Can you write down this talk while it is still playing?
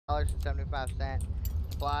$2.75.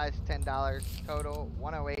 Supplies $10. Total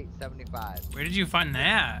 $108.75. Where did you find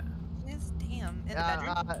that? Yes, damn. In the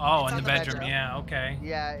bedroom? Oh, It's in on the bedroom. Yeah, okay.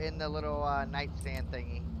 Yeah, in the little nightstand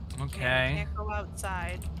thingy. Okay. We can't go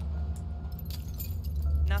outside.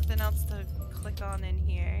 Nothing else to click on in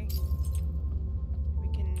here. We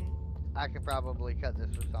can... I could probably cut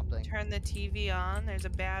this with something. Turn the TV on. There's a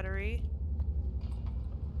battery.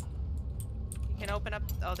 You can open up...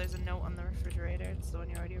 Oh, there's a note on the refrigerator. It's the one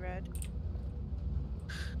you already read.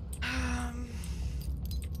 I'm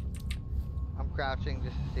crouching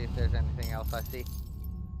just to see if there's anything else I see.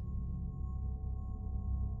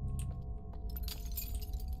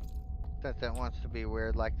 Since it wants to be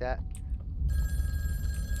weird like that.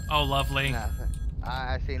 Oh, lovely. Nothing.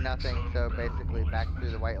 I see nothing, so basically back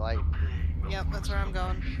through the white light. Yep, that's where I'm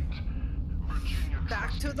going.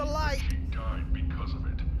 Back to the light! Died because of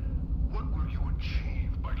it. What will you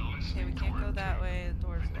achieve by Okay, listening we can't go that way. The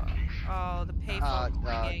door's locked. Oh, the payphone's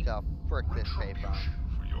ringing. The frick this payphone.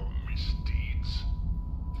 For your misdeeds.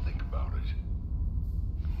 Think about it.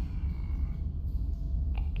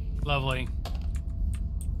 Lovely.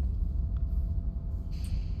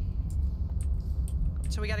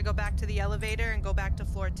 So we gotta go back to the elevator and go back to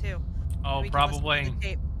floor 2. Oh, probably.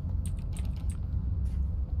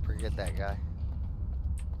 Forget that guy.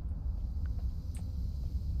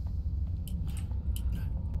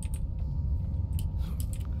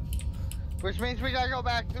 Which means we gotta go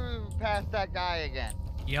back through past that guy again.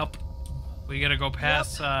 Yep. We gotta go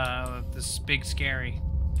past this big scary.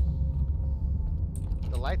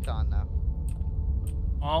 The light's on though.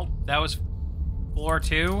 Well, that was floor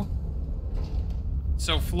 2.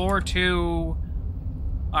 So floor 2.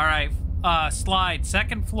 All right. Slide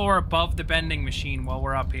second floor above the vending machine while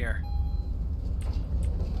we're up here.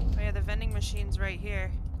 Oh yeah, the vending machine's right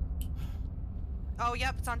here. Oh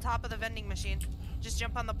yep, it's on top of the vending machine. Just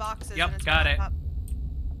jump on the boxes. Yep, and it's got right it. on top.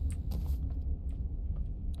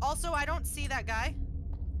 Also, I don't see that guy.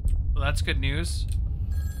 Well, that's good news.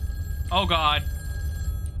 Oh God.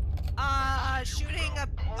 Shooting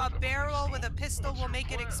a barrel with a pistol will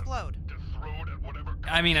make it explode.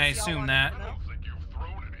 I mean, I assume that.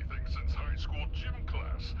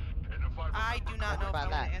 I do not know if I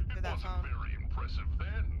want to answer that phone.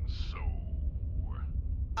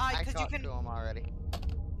 I because you talked can to him already.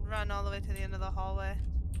 run all the way to the end of the hallway.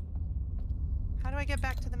 How do I get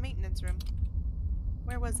back to the maintenance room?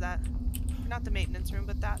 Where was that? Not the maintenance room,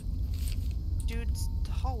 but that dude's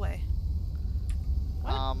hallway.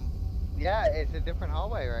 What? Yeah, it's a different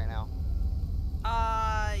hallway right now.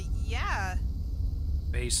 Yeah.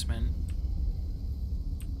 Basement.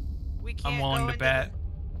 We can't. I'm willing to bet.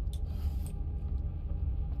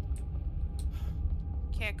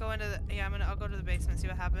 Can't go into the. Yeah, I'll go to the basement and see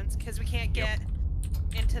what happens. Because we can't get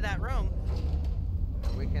into that room.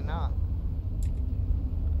 We cannot.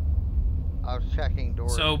 I was checking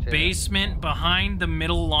doors. So too. basement behind the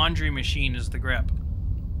middle laundry machine is the grip.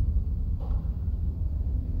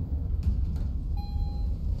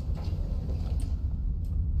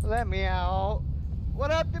 Let me out. What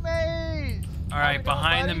up, Demaze? All right,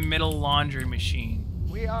 behind the middle laundry machine.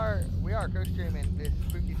 We are co-streaming this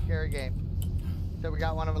spooky scary game. So we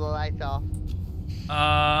got one of the lights off.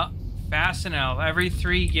 Fast enough. Every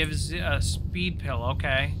 3 gives a speed pill.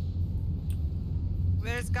 Okay. We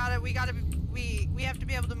have to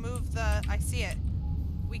be able to move the. I see it.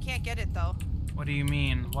 We can't get it though. What do you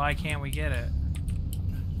mean? Why can't we get it?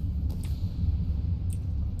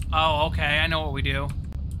 Oh, okay. I know what we do.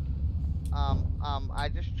 I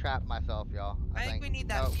just trapped myself, y'all. I think we need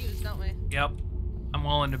that fuse, don't we? Yep. I'm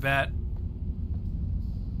willing to bet.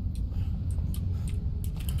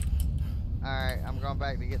 Alright, I'm going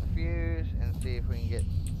back to get the fuse and see if we can get...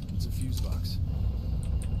 It's a fuse box.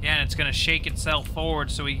 Yeah, and it's gonna shake itself forward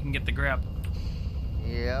so we can get the grip.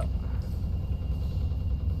 Yep.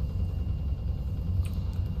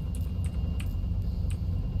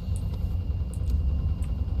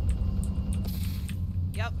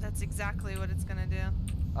 Yep, that's exactly what it's gonna do.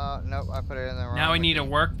 Nope, I put it in the wrong Now we need a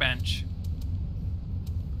machine. workbench.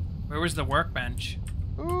 Where was the workbench?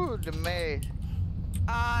 Ooh, the maze.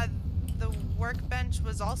 The workbench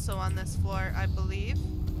was also on this floor, I believe.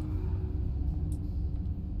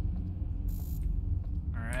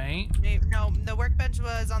 Alright. No, the workbench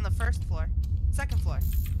was on the first floor. Second floor.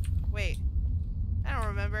 Wait. I don't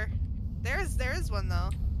remember. There is one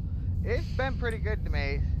though. It's been pretty good, the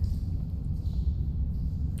maze.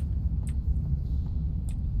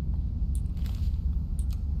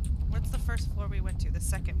 What's the first floor we went to? The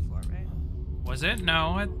second floor, right? Was it?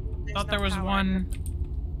 No, I thought there was power. one.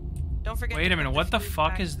 Don't forget. Wait to a minute, put what the fuse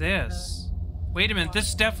fuck back is in this? Wait a minute,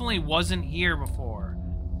 this definitely wasn't here before.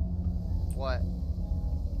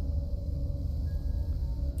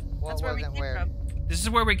 What That's where we wasn't came where? from. This is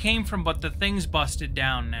where we came from, but the thing's busted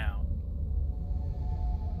down now.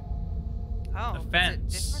 Oh, The is it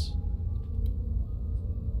fence. different?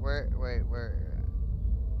 Where?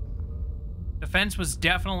 The fence was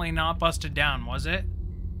definitely not busted down, was it?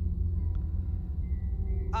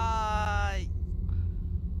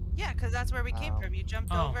 Yeah, because that's where we came from. You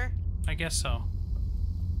jumped Oh. over, I guess so.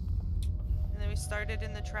 and then we started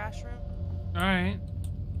in the trash room. Alright.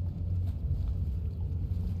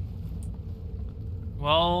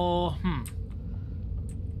 Well,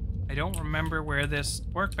 I don't remember where this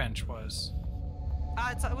workbench was.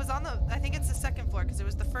 It was on the. I think it's the second floor because it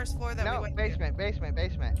was the first floor that we No, went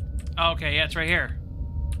basement. Oh, okay, yeah, it's right here.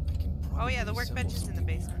 to. Oh yeah, the workbench is in the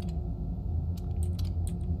basement.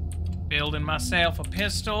 Building myself a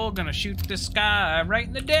pistol, gonna shoot this guy right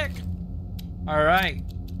in the dick. Alright.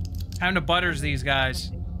 Time to butters these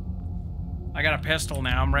guys. I got a pistol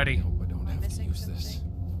now, I'm ready. Hope I don't Am I have to missing use something? this.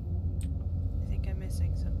 I think I'm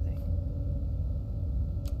missing something.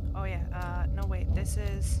 Oh yeah. No wait. This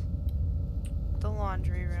is the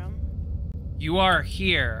laundry room. You are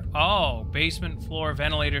here. Oh, basement floor,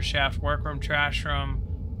 ventilator shaft, workroom, trash room.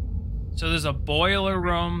 So there's a boiler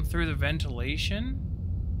room through the ventilation?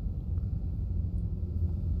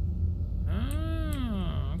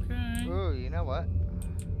 Oh, okay. Ooh, you know what?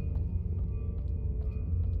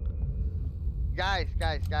 Guys.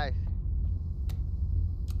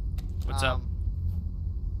 What's up?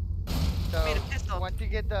 So Made a pistol. once you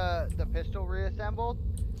get the pistol reassembled,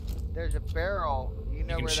 there's a barrel. You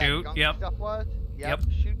know can where shoot, that gunk yep. stuff was? Yep.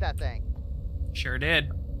 Shoot that thing. Sure did.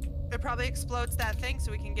 It probably explodes that thing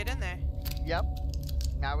so we can get in there. Yep.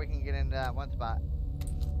 Now we can get into that one spot.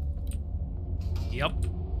 Yep.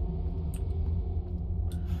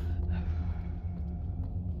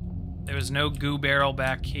 There was no goo barrel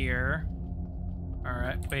back here.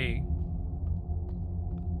 Alright, wait.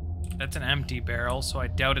 That's an empty barrel, so I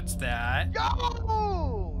doubt it's that.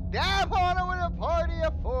 Go! Dab on it with a party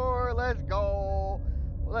of 4. Let's go.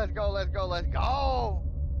 Let's go.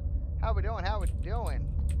 How we doing?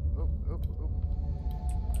 Oop.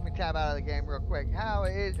 Let me tab out of the game real quick. How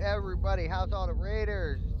is everybody? How's all the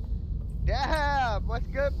raiders? Dab, what's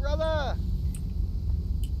good, brother?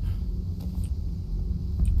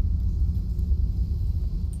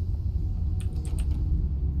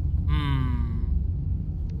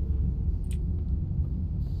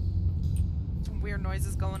 Some weird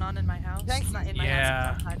noises going on in my house. Thank It's not in my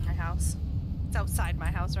Yeah. house. It's outside my house. It's outside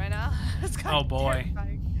my house right now. It's kind Oh, of boy.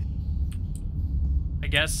 terrifying. I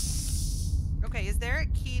guess... Okay, is there a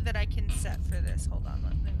key that I can set for this? Hold on,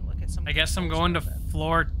 let me look at some. I guess I'm going to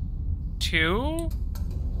floor 2?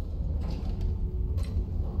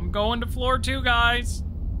 I'm going to floor 2, guys.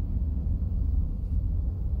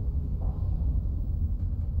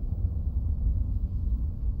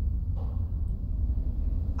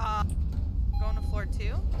 Going to floor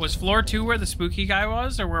 2. Was floor 2 where the spooky guy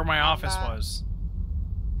was, or where my office was?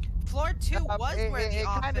 Floor 2 was where the it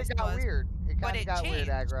kind office of got was. weird. It but kind of it got weird,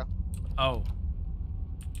 changed. aggro. Oh.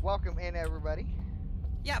 Welcome in, everybody.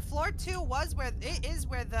 Yeah, floor 2 was where it is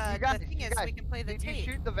where the thing is, so we can play the Did tape.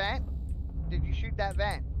 you shoot the vent? Did you shoot that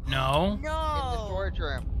vent No. in the No. storage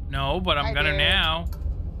room? No, but I'm I gonna did. now.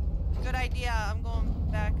 Good idea. I'm going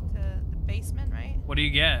back to the basement, right? What do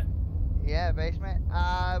you get? Yeah, basement.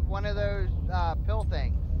 One of those pill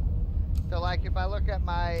things. So like if I look at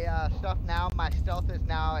my stuff now, my stealth is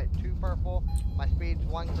now at 2 purple, my speed's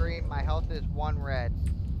 1 green, my health is 1 red.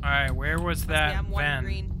 Alright, where was that Yeah, I'm 1 vent?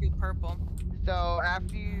 green, 2 purple. So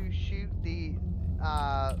after you shoot the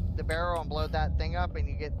barrel and blow that thing up and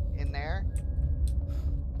you get in there,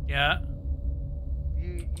 Yeah.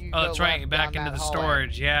 you Oh, go that's right. left Back down into that the hallway.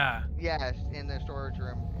 storage. Yeah. Yes, in the storage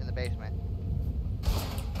room in the basement.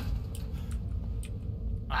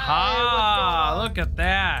 Aha! on? Look at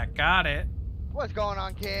that. Got it. What's going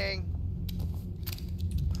on, King?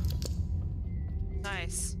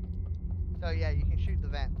 Nice. So yeah, you can shoot the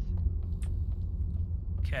vents.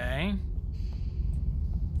 Okay.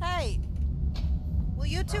 Hey, will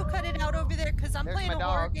you two cut it out over there? Because I'm There's playing my a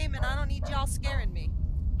horror dog. game and I don't need y'all scaring me.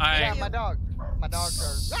 Yeah, I. my dogs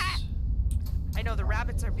are. Ah! I know the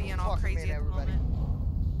rabbits are being all Welcome crazy in, at the everybody. moment.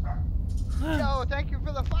 Yo, thank you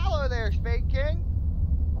for the follow there, Spade King.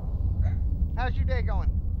 How's your day going?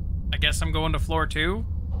 I guess I'm going to floor 2.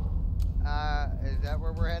 Is that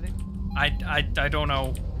where we're headed? I don't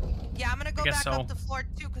know. Yeah, I'm gonna go guess back so. up to floor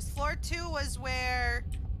 2 because floor 2 was where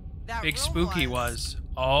that Big room spooky was. was.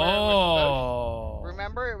 Oh.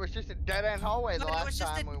 Remember, it was just a dead end hallway the But it last was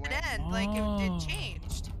just time a we went. dead end. Like it Oh.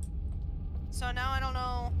 changed. So now I don't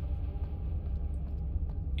know.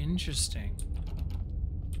 Interesting.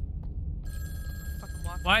 Fucking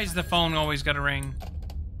walk Why is the phone always got to ring?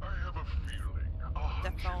 I have a feeling, a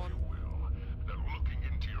hunch, phone. if you will, that looking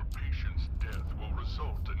into your patient's death will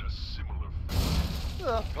result in a similar fate.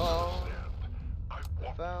 The phone. I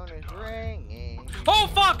want Phone you is to die. ringing. Oh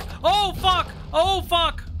fuck! Oh fuck! Oh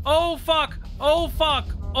fuck! Oh fuck! Oh fuck!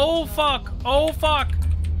 Oh fuck! Oh fuck!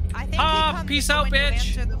 I think Ah, he comes peace in out, when you bitch.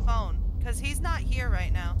 answer the phone, because he's not here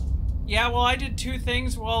right now. Yeah, well, I did two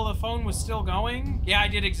things while the phone was still going. Yeah, I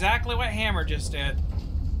did exactly what Hammer just did.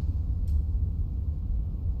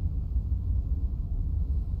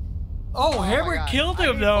 Oh, my Hammer God. killed I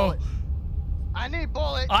him, need though. bullets. I need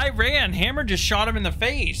bullets. I ran. Hammer just shot him in the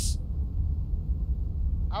face.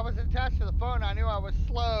 I was attached to the phone. I knew I was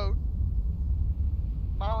slowed.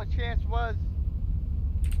 My only chance was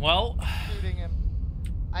Well, shooting him.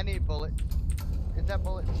 I need bullets. Is that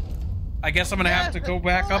bullets? I guess I'm gonna have to Yes, go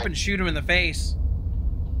back up bullets. and shoot him in the face.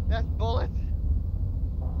 That's bullets.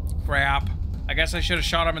 Crap. I guess I should have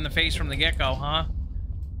shot him in the face from the get-go, huh?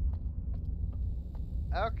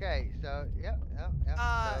 Okay, so yep.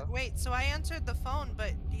 So. Wait, so I answered the phone,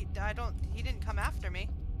 but he didn't come after me.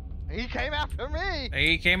 He came after me.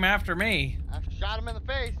 He came after me. I shot him in the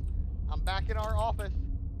face. I'm back in our office.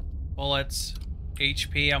 Bullets.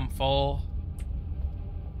 HP, I'm full.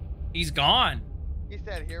 He's gone. He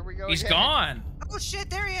said, "Here we go." He's again." gone. Oh shit,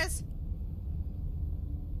 there he is!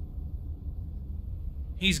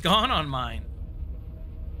 He's gone on mine.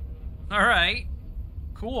 Alright.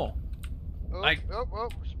 Cool. Oh, I- oh,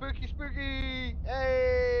 spooky, spooky.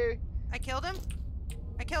 Hey. I killed him.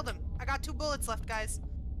 I got 2 bullets left, guys.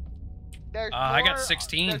 There's I got more.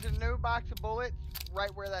 16. There's a new box of bullets right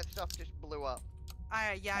where that stuff just blew up.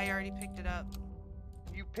 Yeah, I already picked it up.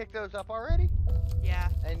 You picked those up already? Yeah,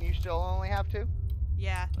 And you still only have 2?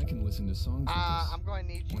 yeah. I can listen to songs with this. I'm going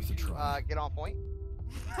to need you Worth a to try. get on point.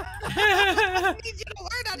 I need you to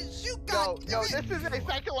learn how to shoot, No, God no, damn it. this is a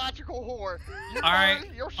psychological horror. You All right,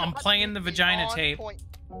 learn, your I'm shots playing need the to be vagina on tape. point.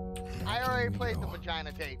 I already played the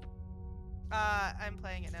vagina tape. I'm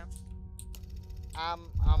playing it now.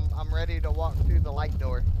 I'm ready to walk through the light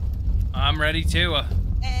door. I'm ready too.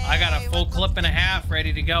 I got a Hey, full what's clip up, and a half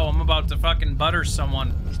ready to go. I'm about to fucking butter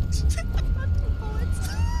someone. bullets.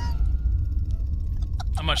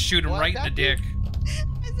 I'm gonna shoot him What, right in the that dick.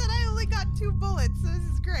 I said I only got 2 bullets, so this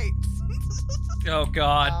is great. Oh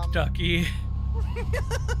god, Ducky.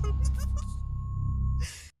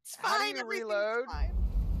 It's How do fine, you everything's reload? fine.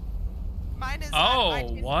 Mine is Oh,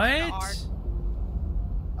 mine is what? R.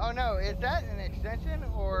 Oh no, is that an extension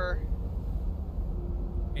or?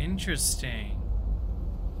 Interesting.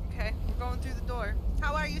 Okay, we're going through the door.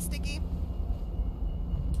 How are you, Sticky?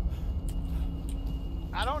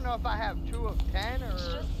 I don't know if I have 2 of 10 or It's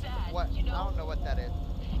just sad, what. you know? I don't know what that is.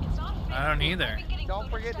 It's not fair. I don't I've either. been getting Don't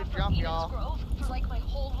food forget and to stuff jump, from y'all. Eden's Grove for like my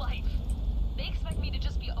whole life. They expect me to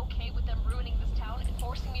just be okay with them ruining this town and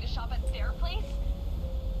forcing me to shop at their place?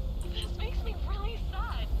 This makes me really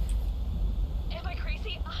sad. Am I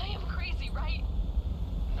crazy? I am crazy, right?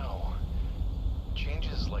 No.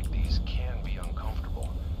 Changes like these can be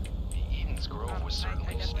uncomfortable. The Eden's Grove was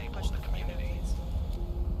certainly a staple of the community.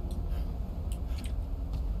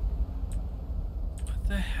 What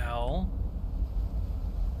the hell?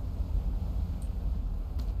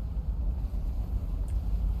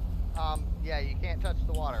 Yeah, you can't touch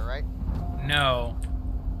the water, right? No.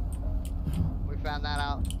 We found that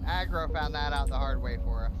out. Aggro found that out the hard way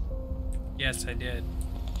for us. Yes, I did.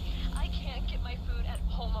 I can't get my food at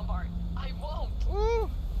home, Bart. I won't. Ooh,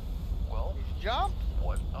 Well, he's jumped.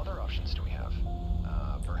 what other options do we have?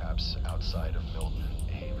 Perhaps outside of Milton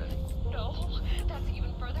Haven? No, that's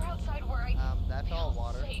even further outside where I That's all feel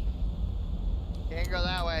water. safe. Can't go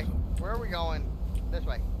that way. Where are we going? This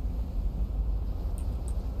way.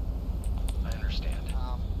 I understand.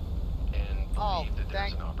 And Oh, believe that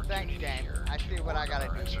there's an opportunity thanks, Dan. here I see to what I work gotta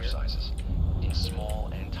on our do here. exercises in small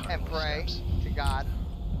and tiny And pray steps. to God.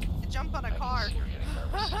 Jump on a I car. can see you're getting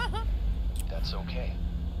nervous. That's okay.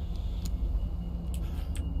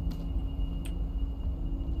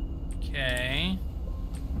 Okay.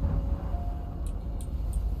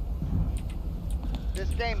 This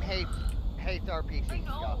game hates RPGs, I know.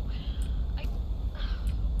 y'all.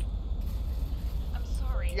 I'm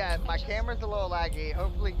sorry. Yeah, my It's just- camera's a little laggy.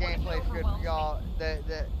 Hopefully gameplay's good for y'all. This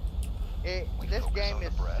game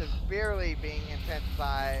is severely being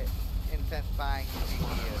intensifying the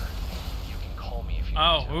GPU. You can call me if you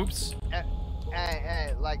Oh, need to. oops.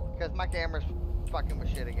 Like, cause my camera's fucking with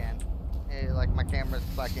shit again. Like my camera's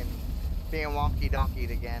fucking being wonky donkeyed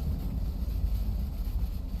again.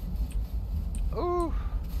 Ooh.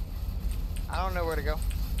 I don't know where to go.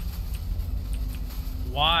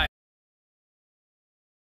 Why?